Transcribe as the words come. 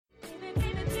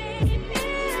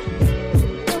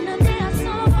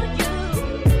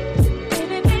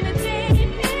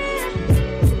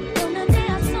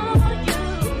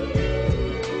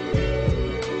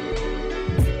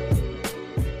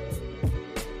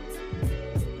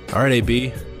All right, AB,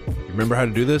 you remember how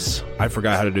to do this? I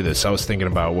forgot how to do this. I was thinking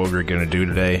about what we were going to do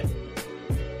today.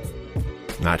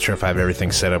 Not sure if I have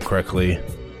everything set up correctly.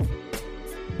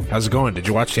 How's it going? Did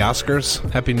you watch the Oscars?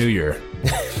 Happy New Year.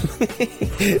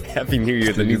 Happy New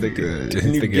Year. The new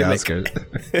Oscars.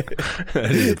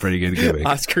 That is a pretty good gimmick.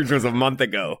 Oscars was a month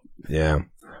ago. Yeah.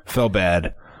 Felt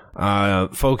bad.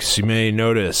 Folks, you may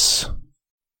notice.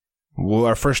 Well,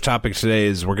 our first topic today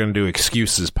is we're going to do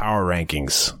excuses, power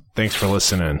rankings. Thanks for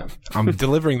listening. I'm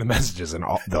delivering the messages in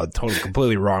the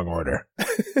completely wrong order.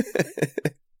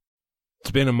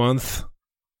 It's been a month.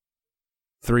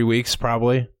 3 weeks,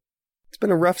 probably. It's been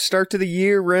a rough start to the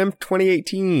year, Rem,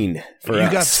 2018 for us.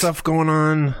 You got stuff going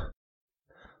on.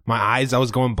 My eyes, I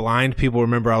was going blind. People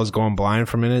remember I was going blind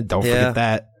for a minute. Don't forget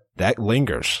that. That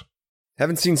lingers.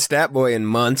 Haven't seen Stat Boy in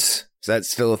months. Is that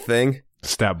still a thing?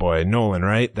 Stat Boy. Nolan,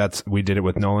 right? We did it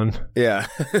with Nolan. Yeah.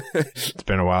 It's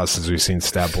been a while since we've seen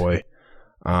Stat Boy.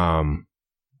 Are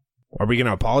we going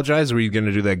to apologize? Or are we going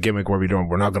to do that gimmick where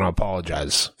we're not going to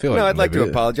apologize? I'd like to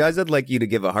apologize. I'd like you to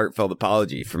give a heartfelt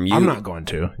apology from you. I'm not going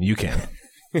to. You can.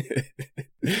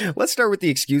 Let's start with the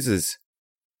excuses.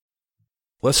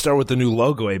 Let's start with the new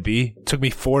logo, AB. It took me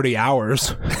 40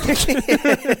 hours.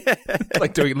 I'd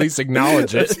like to at least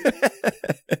acknowledge it.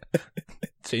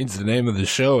 Change the name of the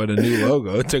show and a new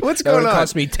logo. What's going on? It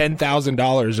cost me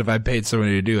 $10,000 if I paid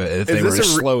somebody to do it. If they were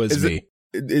as slow as me.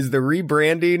 Is the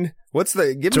rebranding?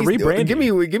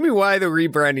 Rebranding. Give me why the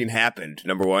rebranding happened.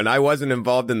 Number one, I wasn't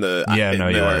involved in in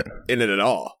it at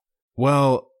all.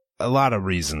 Well, a lot of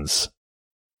reasons.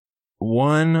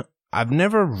 One, I've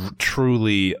never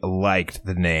truly liked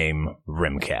the name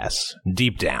Rimcast.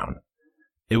 Deep down,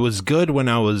 it was good when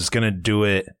I was gonna do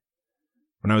it.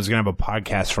 When I was gonna have a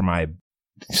podcast for my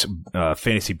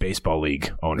fantasy baseball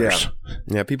league owners.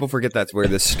 Yeah, people forget that's where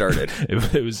this started. I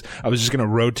was just going to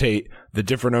rotate the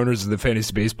different owners of the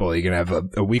fantasy baseball league and have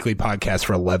a weekly podcast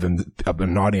for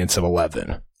an audience of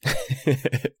 11.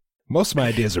 Most of my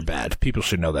ideas are bad. People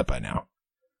should know that by now.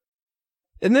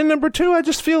 And then number two, I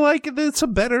just feel like it's a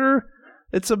better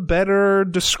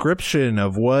description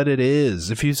of what it is.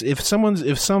 If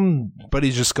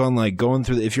somebody's just going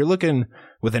through, if you're looking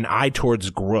with an eye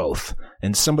towards growth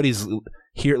and somebody's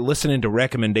here listening to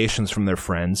recommendations from their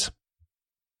friends,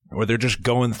 or they're just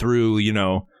going through,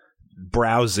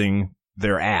 browsing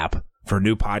their app for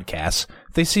new podcasts,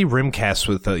 if they see Rimcast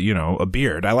with a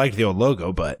beard. I liked the old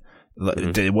logo, but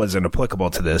it wasn't applicable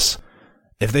to this.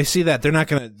 If they see that,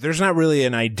 there's not really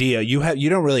an idea. You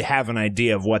don't really have an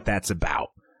idea of what that's about.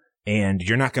 And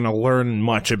you're not going to learn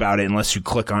much about it unless you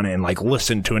click on it and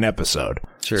listen to an episode.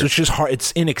 Sure. So it's just hard.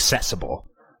 It's inaccessible.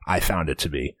 I found it to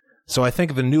be. So I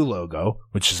think the new logo,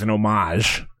 which is an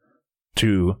homage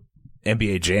to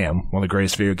NBA Jam, one of the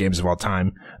greatest video games of all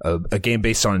time, a game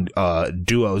based on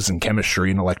duos and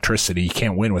chemistry and electricity. You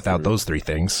can't win without those three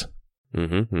things.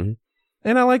 Mm-hmm.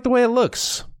 And I like the way it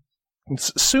looks.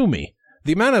 Sue me.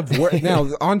 The amount of work now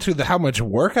onto how much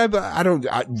work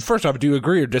first off, do you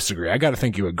agree or disagree? I got to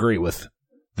think you agree with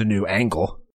the new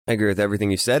angle. I agree with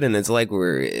everything you said, and it's like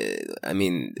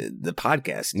the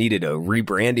podcast needed a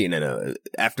rebranding, and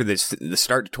after the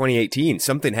start to 2018,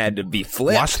 something had to be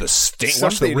flipped. Watch the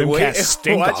Rimcast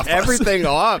stink off. Watch everything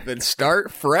off and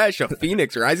start fresh. A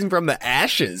phoenix rising from the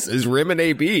ashes is Rim and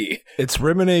AB. It's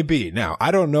Rim and AB. Now, I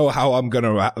don't know how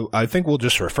I think we'll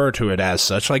just refer to it as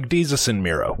such, like Desus and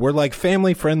Mero. We're like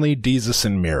family-friendly Desus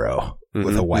and Mero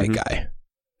with a white guy.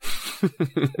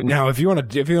 Now, if you want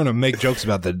to make jokes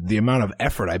about the amount of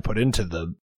effort I put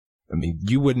into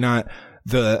you would not.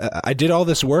 I did all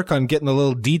this work on getting the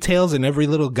little details and every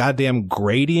little goddamn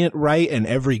gradient right and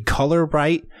every color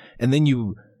right, and then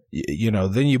you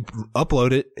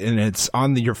upload it and it's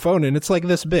on your phone and it's like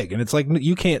this big and it's like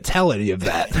you can't tell any of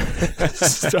that.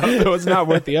 So it was not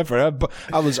worth the effort.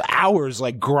 I was hours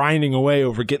grinding away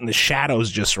over getting the shadows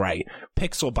just right,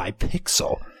 pixel by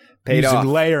pixel. Paid using off.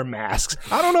 Layer masks.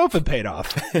 I don't know if it paid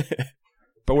off.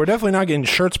 But we're definitely not getting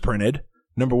shirts printed.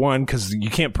 Number one, because you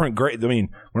can't print we're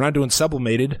not doing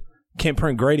sublimated. Can't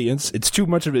print gradients. It's too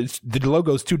much of it. The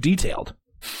logo's too detailed.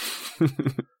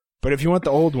 But if you want the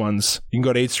old ones, you can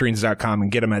go to 8streams.com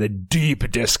and get them at a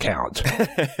deep discount.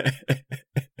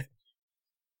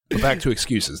 But back to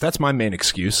excuses. That's my main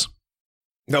excuse.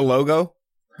 The logo?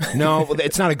 No,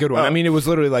 it's not a good one. It was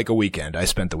literally like a weekend. I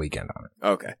spent the weekend on it.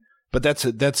 Okay. But that's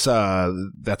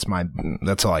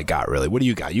all I got, really. What do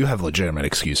you got? You have legitimate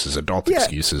excuses, adult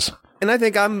excuses. And I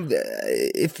think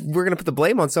if we're going to put the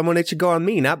blame on someone, it should go on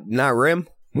me, not Rim.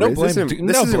 No blame.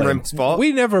 This isn't Rim's fault.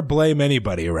 We never blame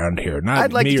anybody around here. Not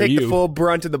I'd like me to take or you. the full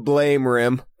brunt of the blame,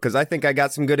 Rim, because I think I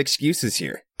got some good excuses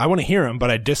here. I want to hear them,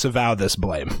 but I disavow this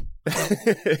blame.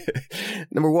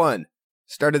 Number 1,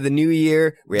 start of the new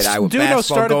year. We had Iowa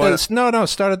basketball going.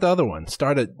 Start at the other one.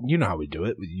 Start at, you know how we do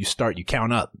it. You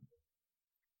count up.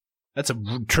 That's a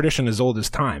tradition as old as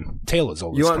time. Tale as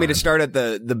old as time. You want me to start at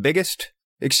the biggest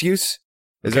excuse?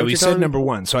 Is okay, we said number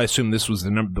 1, so I assume this was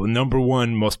the number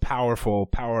 1 most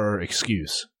power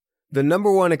excuse. The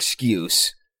number 1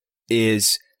 excuse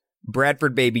is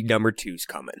Bradford baby number 2's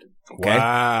coming. Okay?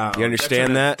 Wow. You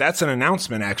understand that? That's an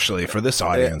announcement, actually, for this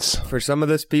audience. For some of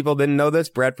this, people didn't know this.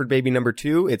 Bradford baby number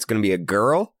 2, it's going to be a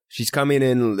girl. She's coming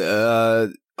in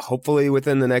hopefully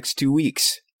within the next 2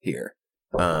 weeks here.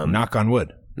 Knock on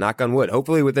wood. Knock on wood.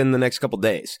 Hopefully within the next couple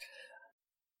days.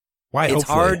 Why it's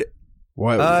hopefully? Hard.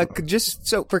 Why? Just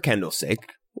so for Kendall's sake.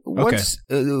 Once,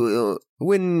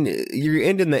 when you're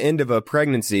ending the end of a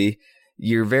pregnancy,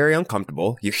 you're very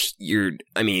uncomfortable. You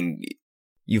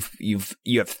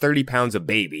have 30 pounds of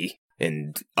baby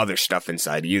and other stuff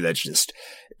inside of you that's just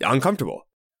uncomfortable.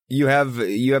 You have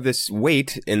this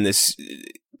weight and this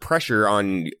pressure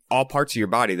on all parts of your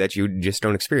body that you just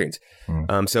don't experience.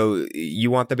 So you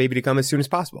want the baby to come as soon as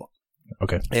possible.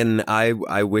 Okay. And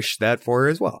I wish that for her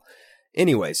as well.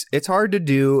 Anyways, it's hard to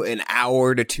do an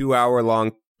hour to 2 hour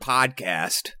long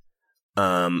podcast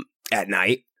at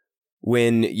night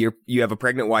when you have a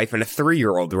pregnant wife and a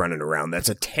 3-year-old running around. That's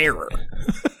a terror.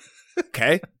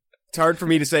 Okay? It's hard for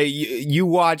me to say, you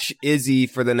watch Izzy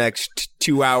for the next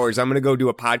 2 hours. I'm going to go do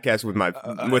a podcast with my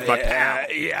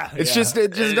pal. Yeah. It just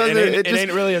doesn't. It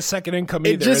ain't really a second income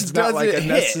either. It just it's doesn't not like a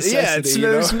necessity.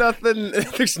 Yeah, there's nothing.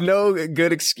 There's no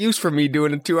good excuse for me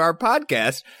doing a 2 hour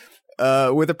podcast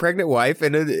with a pregnant wife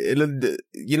and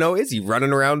Izzy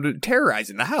running around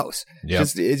terrorizing the house. Yep.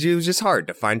 It was just hard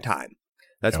to find time.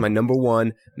 That's my number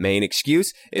 1 main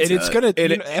excuse. It's going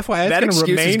to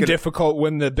remain difficult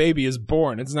when the baby is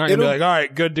born. It's not going to be like, all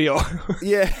right, good deal.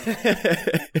 Yeah.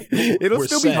 It'll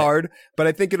still be hard, but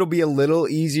I think it'll be a little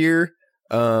easier,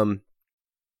 a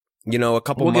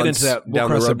couple months down the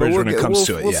road. But when it comes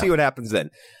to it. We'll see what happens then.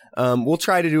 We'll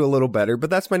try to do a little better,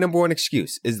 but that's my number 1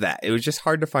 excuse, is that it was just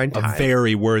hard to find time. A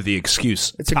very worthy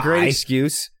excuse. It's a great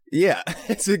excuse. Yeah,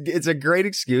 it's a great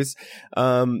excuse.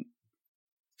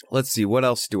 Let's see, what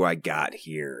else do I got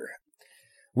here?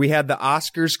 We had the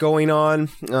Oscars going on.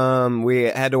 We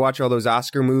had to watch all those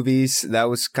Oscar movies.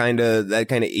 That kind of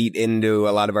ate into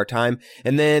a lot of our time.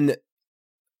 And then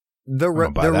the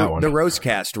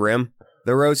Rosecast, Rim.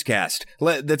 The Rosecast.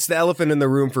 That's the elephant in the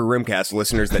room for Rimcast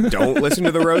listeners that don't listen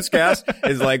to the Rosecast.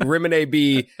 Is like Rim and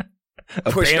AB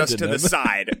pushed us to the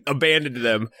side, abandoned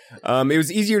them. It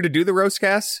was easier to do the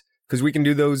Rosecast because we can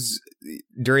do those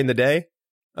during the day.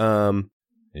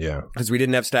 Yeah. Because we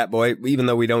didn't have Stat Boy. Even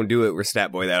though we don't do it with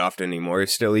Stat Boy that often anymore,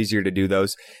 it's still easier to do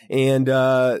those. And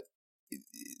I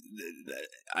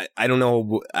don't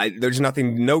know. There's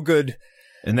no good.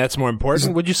 And that's more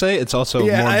important, would you say? It's also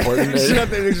more important.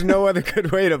 There's no other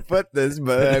good way to put this,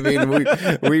 but I mean,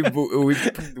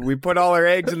 we put all our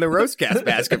eggs in the Rosecast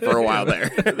basket for a while there.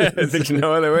 There's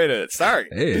no other way to. Sorry.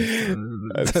 Hey,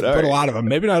 put a lot of them.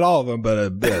 Maybe not all of them,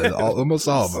 but almost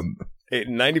all of them.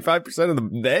 95% of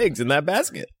the eggs in that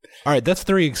basket. All right, that's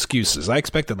 3 excuses. I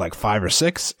expected like 5 or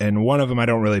 6, and one of them I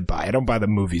don't really buy. I don't buy the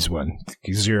movies one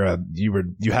because you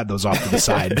had those off to the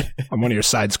side on one of your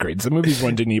side screens. The movies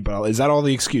one didn't eat, but is that all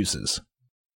the excuses?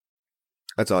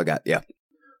 That's all I got. Yeah.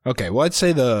 Okay. Well, I'd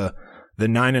say the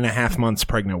 9.5 months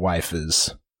pregnant wife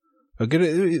is a good.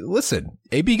 Listen,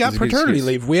 AB got paternity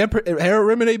leave. We have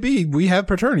Rim and AB. We have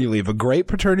paternity leave. A great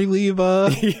paternity leave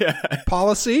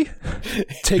policy.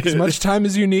 Take as much time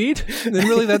as you need, and then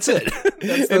really that's it.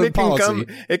 That's the policy.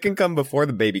 It can come before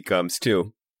the baby comes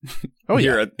too. Oh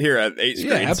yeah, here at 8 screens.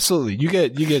 Yeah, absolutely. You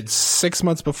get 6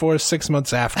 months before, 6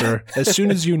 months after. As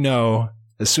soon as you know,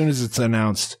 as soon as it's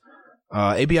announced.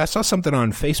 AB, I saw something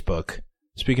on Facebook.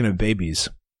 Speaking of babies,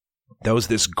 that was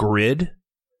this grid.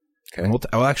 Okay.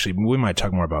 Actually, we might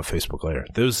talk more about Facebook later.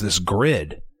 There's this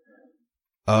grid.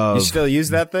 You still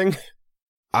use that thing?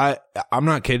 I'm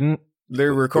not kidding.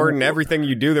 They're recording everything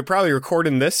you do. They're probably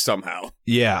recording this somehow.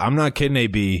 Yeah, I'm not kidding,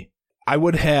 AB. I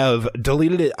would have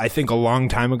deleted it, I think, a long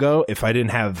time ago if I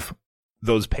didn't have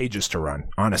those pages to run,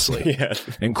 honestly. Yeah.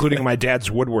 Including my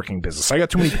dad's woodworking business. I got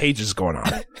too many pages going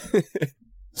on.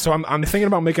 So I'm thinking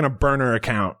about making a burner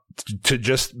account to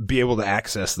just be able to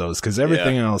access those, because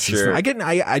everything else is.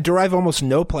 I derive almost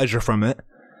no pleasure from it.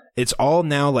 It's all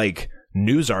now like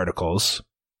news articles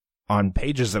on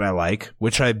pages that I like,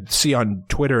 which I see on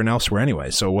Twitter and elsewhere anyway.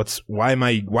 So why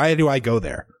do I go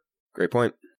there? Great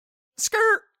point.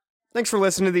 Skirt. Thanks for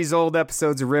listening to these old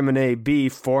episodes of Rim and AB,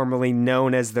 formerly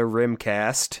known as the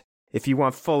Rimcast. If you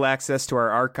want full access to our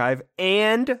archive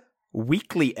and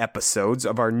weekly episodes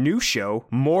of our new show,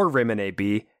 More Rim and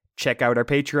AB. Check out our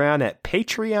Patreon at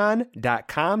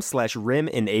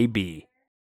patreon.com/rimandab.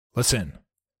 Listen,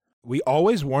 we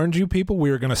always warned you people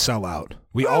we were going to sell out.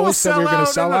 We always said we were going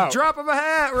to sell out. Drop of a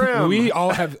hat, Rim. We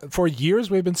all have, for years,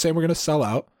 we've been saying we're going to sell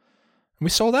out. And we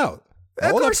sold out.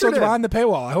 All episodes behind the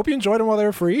paywall. I hope you enjoyed them while they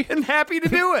were free. And happy to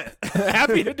do it.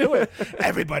 Happy to do it.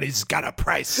 Everybody's got a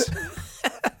price.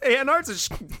 And ours is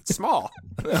small.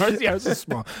 Ours is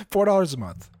small. $4 a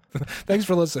month. Thanks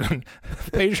for listening.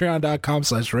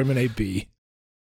 Patreon.com/rimandab.